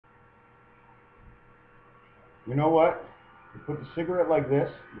You know what? You put the cigarette like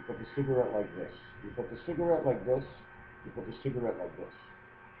this, you put the cigarette like this. You put the cigarette like this, you put the cigarette like this.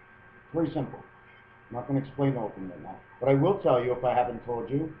 It's very simple. I'm not going to explain the whole thing right now. But I will tell you, if I haven't told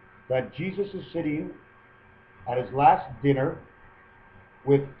you, that Jesus is sitting at his last dinner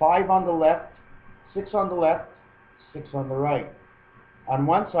with 5 on the left, 6 on the left, 6 on the right. On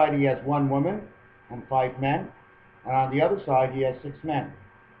one side he has 1 woman and 5 men, and on the other side he has 6 men.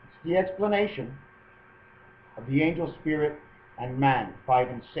 It's the explanation of the angel spirit and man, 5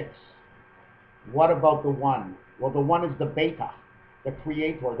 and 6. What about the one? Well, the one is the beta, the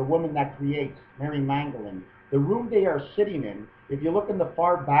creator, the woman that creates, Mary Magdalene. The room they are sitting in, if you look in the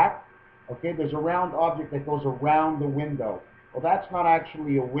far back, okay, there's a round object that goes around the window. Well, that's not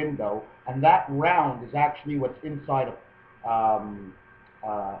actually a window, and that round is actually what's inside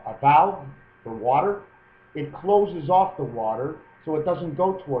a valve for water. It closes off the water so it doesn't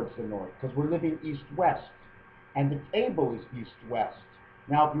go towards the north, because we're living east-west, and the table is east-west.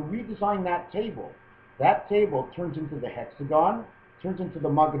 Now, if you redesign that table turns into the hexagon, turns into the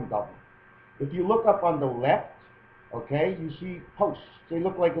mug and double. If you look up on the left, okay, you see posts. They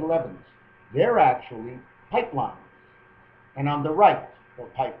look like 11s. They're actually pipelines. And on the right, they're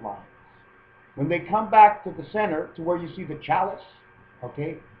pipelines. When they come back to the center, to where you see the chalice,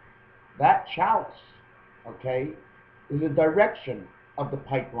 okay, that chalice, okay, is the direction of the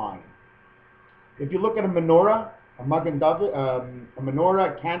pipeline. If you look at a menorah, a mug and double, a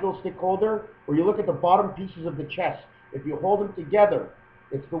menorah, a candlestick holder, or you look at the bottom pieces of the chest, if you hold them together,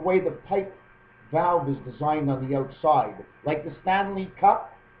 it's the way the pipe valve is designed on the outside. Like the Stanley Cup.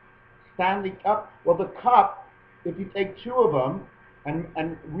 Well, the cup, if you take 2 of them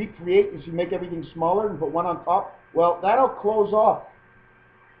and recreate this, you make everything smaller and put one on top, well, that'll close off.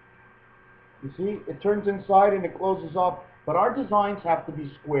 You see, it turns inside and it closes off. But our designs have to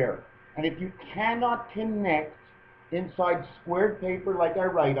be square. And if you cannot connect inside squared paper like I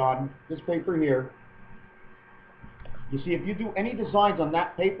write on, this paper here, you see, if you do any designs on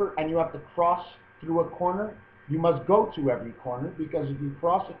that paper and you have to cross through a corner, you must go to every corner, because if you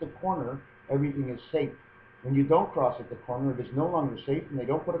cross at the corner, everything is safe. When you don't cross at the corner, it is no longer safe, and they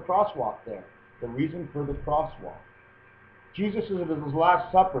don't put a crosswalk there. The reason for the crosswalk. Jesus, at his Last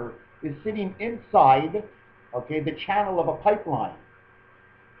Supper, is sitting inside, okay, the channel of a pipeline.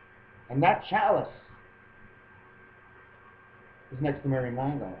 And that chalice is next to Mary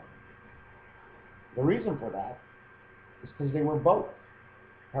Magdalene. The reason for that is because they were both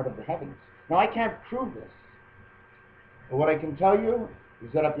part of the heavens. Now, I can't prove this, but what I can tell you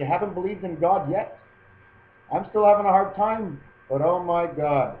is that if you haven't believed in God yet, I'm still having a hard time, but oh my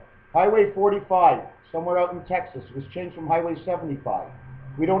God. Highway 45, somewhere out in Texas, was changed from Highway 75.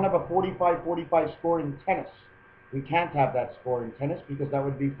 We don't have a 45-45 score in tennis. We can't have that score in tennis, because that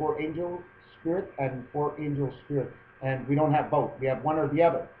would be 4 angel spirit and 4 angel spirit. And we don't have both. We have one or the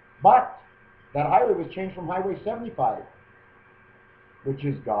other. But that highway was changed from Highway 75, which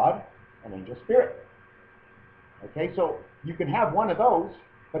is God and angel spirit. Okay, so you can have one of those,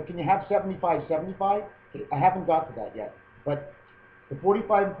 but can you have 75-75? I haven't got to that yet. But the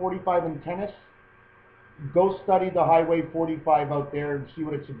 45 and 45 in tennis, go study the Highway 45 out there and see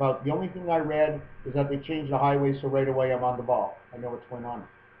what it's about. The only thing I read is that they changed the highway, so right away I'm on the ball. I know what's going on.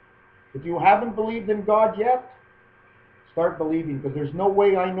 If you haven't believed in God yet, start believing, because there's no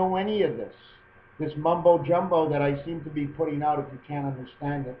way I know any of this. This mumbo jumbo that I seem to be putting out, if you can't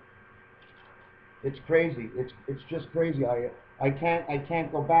understand it. It's crazy. It's just crazy. I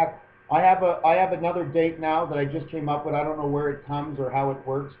can't go back. I have another date now that I just came up with. I don't know where it comes or how it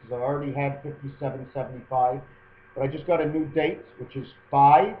works, because I've already had 5775. But I just got a new date, which is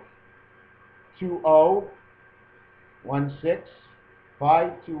 5-20-16,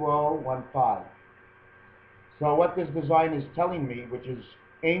 5-20-15. So what this design is telling me, which is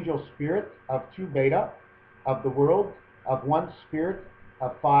angel spirit of 2 beta, of the world, of 1 spirit,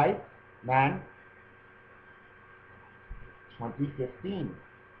 of 5, man, 2015.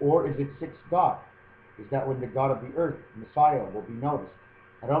 Or is it 6 God? Is that when the God of the earth, Messiah, will be noticed?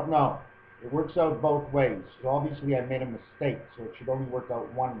 I don't know. It works out both ways. So obviously I made a mistake, so it should only work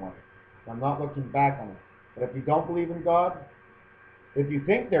out one way. So I'm not looking back on it. But if you don't believe in God, if you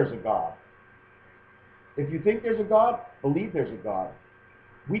think there's a God, believe there's a God.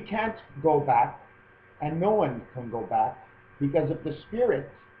 We can't go back, and no one can go back, because if the spirit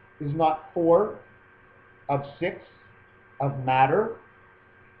is not 4 of 6 of matter,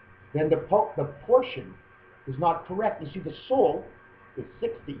 then the portion is not correct. You see, the soul is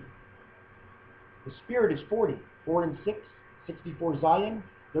 60. The spirit is 40. 4 and 6, 64 Zion.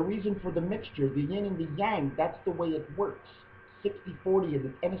 The reason for the mixture, the yin and the yang, that's the way it works. 60-40 and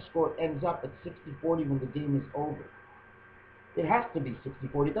the tennis score ends up at 60-40 when the game is over. It has to be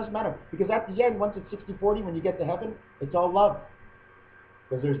 60-40. It doesn't matter. Because at the end, once it's 60-40, when you get to heaven, it's all love.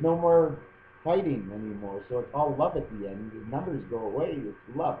 Because there's no more fighting anymore. So it's all love at the end. The numbers go away.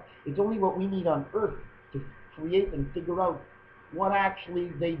 It's love. It's only what we need on earth to create and figure out what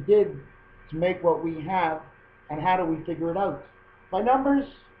actually they did to make what we have, and how do we figure it out? By numbers,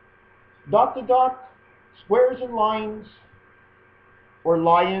 dot to dot, squares and lines, or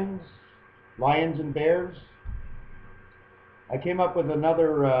lions and bears. I came up with another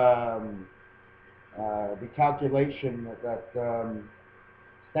the calculation that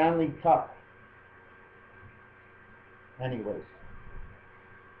Stanley Cup. Anyways,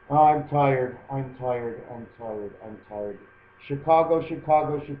 oh, I'm tired. Chicago,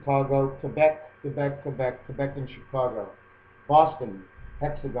 Quebec, and Chicago. Boston,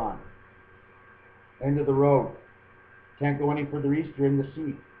 hexagon. End of the road. Can't go any further east, you're in the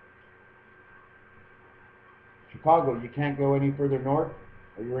sea. Chicago, you can't go any further north,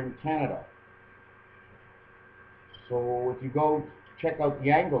 or you're in Canada. So if you go check out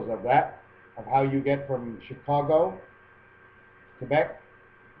the angles of that, of how you get from Chicago to Quebec,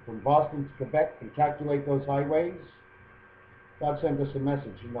 from Boston to Quebec, and calculate those highways, God sent us a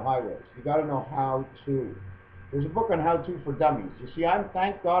message in the highways. You got to know how to. There's a book on how to for dummies. You see,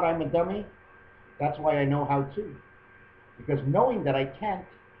 thank God I'm a dummy. That's why I know how to. Because knowing that I can't,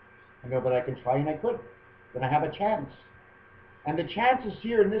 I know that I can try and I could. Then I have a chance. And the chance is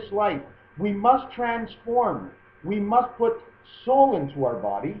here in this life. We must transform. We must put soul into our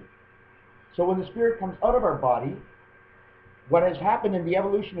body. So when the spirit comes out of our body, what has happened in the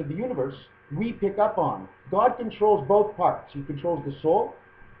evolution of the universe, we pick up on. God controls both parts. He controls the soul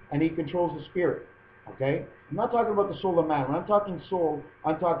and he controls the spirit. Okay? I'm not talking about the soul of man. When I'm talking soul,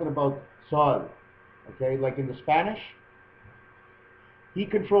 I'm talking about soul. Okay? Like in the Spanish, he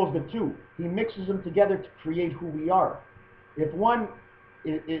controls the two. He mixes them together to create who we are. If one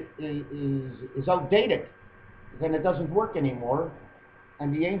is outdated, then it doesn't work anymore,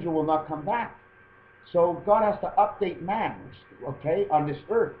 and the angel will not come back. So God has to update man, okay, on this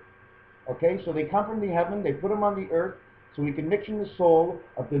earth. Okay, so they come from the heaven, they put them on the earth, so we can mix in the soul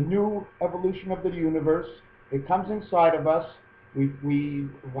of the new evolution of the universe. It comes inside of us, we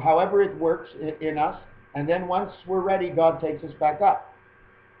however it works in us, and then once we're ready, God takes us back up.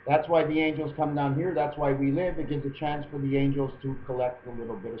 That's why the angels come down here. That's why we live. It gives a chance for the angels to collect a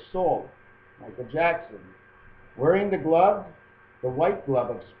little bit of soul. Michael Jackson. Wearing the glove, the white glove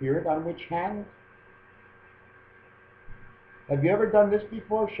of spirit, on which hand? Have you ever done this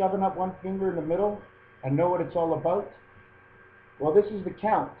before, shoving up one finger in the middle and know what it's all about? Well, this is the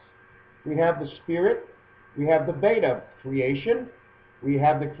count. We have the spirit. We have the beta of creation. We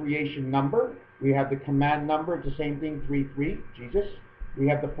have the creation number. We have the command number. It's the same thing, 3-3, Jesus. We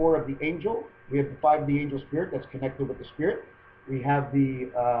have the 4 of the angel. We have the 5 of the angel spirit that's connected with the spirit. We have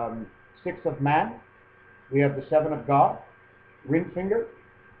the 6 of man. We have the 7 of God, ring finger.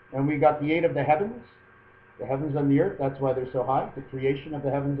 And we got the 8 of the heavens and the earth. That's why they're so high. The creation of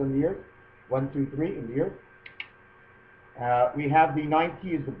the heavens and the earth. 1, 2, 3 in the earth. We have the 9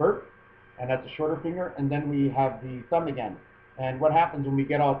 key is the birth, and that's a shorter finger. And then we have the thumb again. And what happens when we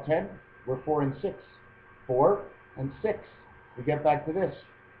get all 10? We're 4 and 6. 4 and 6. We get back to this,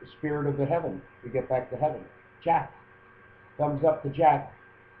 the spirit of the heaven. We get back to heaven. Jack. Thumbs up to Jack.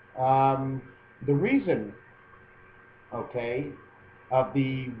 The reason, okay, of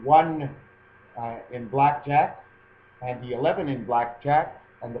the 1 in blackjack and the 11 in blackjack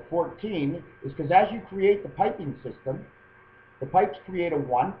and the 14 is because as you create the piping system, the pipes create a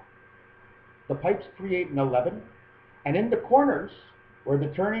 1, the pipes create an 11, and in the corners where the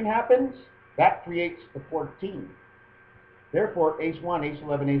turning happens, that creates the 14. Therefore, ace 1, ace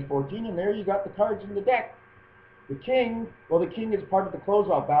 11, ace 14, and there you got the cards in the deck. The king, well, the king is part of the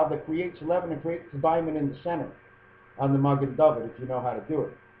close-off valve that creates 11 and creates the diamond in the center on the mug and dove it, if you know how to do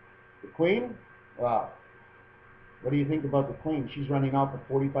it. The queen, well, what do you think about the queen? She's running off at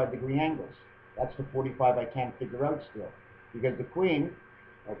 45-degree angles. That's the 45 I can't figure out still. Because the queen,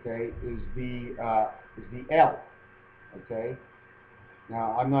 okay, is the L, okay?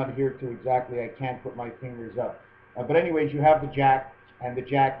 Now, I'm not here to exactly, I can't put my fingers up. But anyways, you have the jack, and the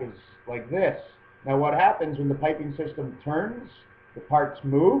jack is like this. Now what happens when the piping system turns, the parts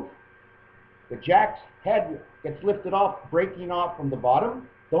move, the jack's head gets lifted off, breaking off from the bottom.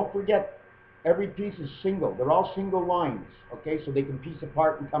 Don't forget, every piece is single. They're all single lines, okay? So they can piece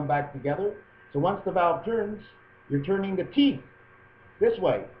apart and come back together. So once the valve turns, you're turning the T this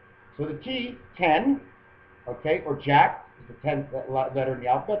way. So the T, 10, okay, or jack, is the 10th letter in the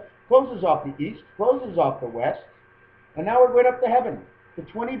alphabet, closes off the east, closes off the west, And now we're going up to heaven. The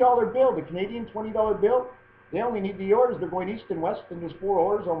 $20 bill, the Canadian $20 bill, they only need the oars. They're going east and west, and there's 4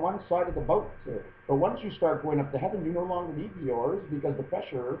 oars on one side of the boat. But once you start going up to heaven, you no longer need the oars because the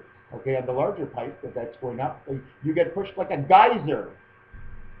pressure, okay, on the larger pipe that's going up, you get pushed like a geyser.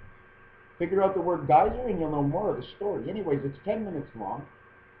 Figure out the word geyser and you'll know more of the story. Anyways, it's 10 minutes long.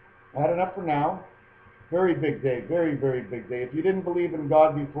 I had enough for now. Very big day, very, very big day. If you didn't believe in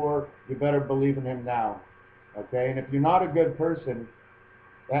God before, you better believe in him now. Okay, and if you're not a good person,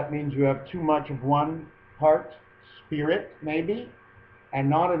 that means you have too much of one part, spirit maybe, and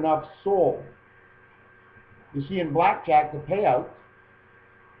not enough soul. You see, in blackjack, the payout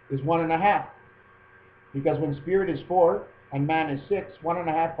is 1.5. Because when spirit is 4 and man is 6,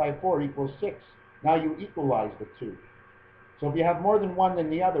 1.5 by 4 equals 6. Now you equalize the two. So if you have more than one than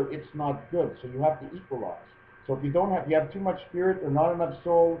the other, it's not good. So you have to equalize. So if you have too much spirit or not enough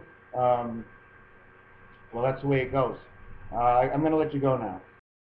soul, well, that's the way it goes. I'm going to let you go now.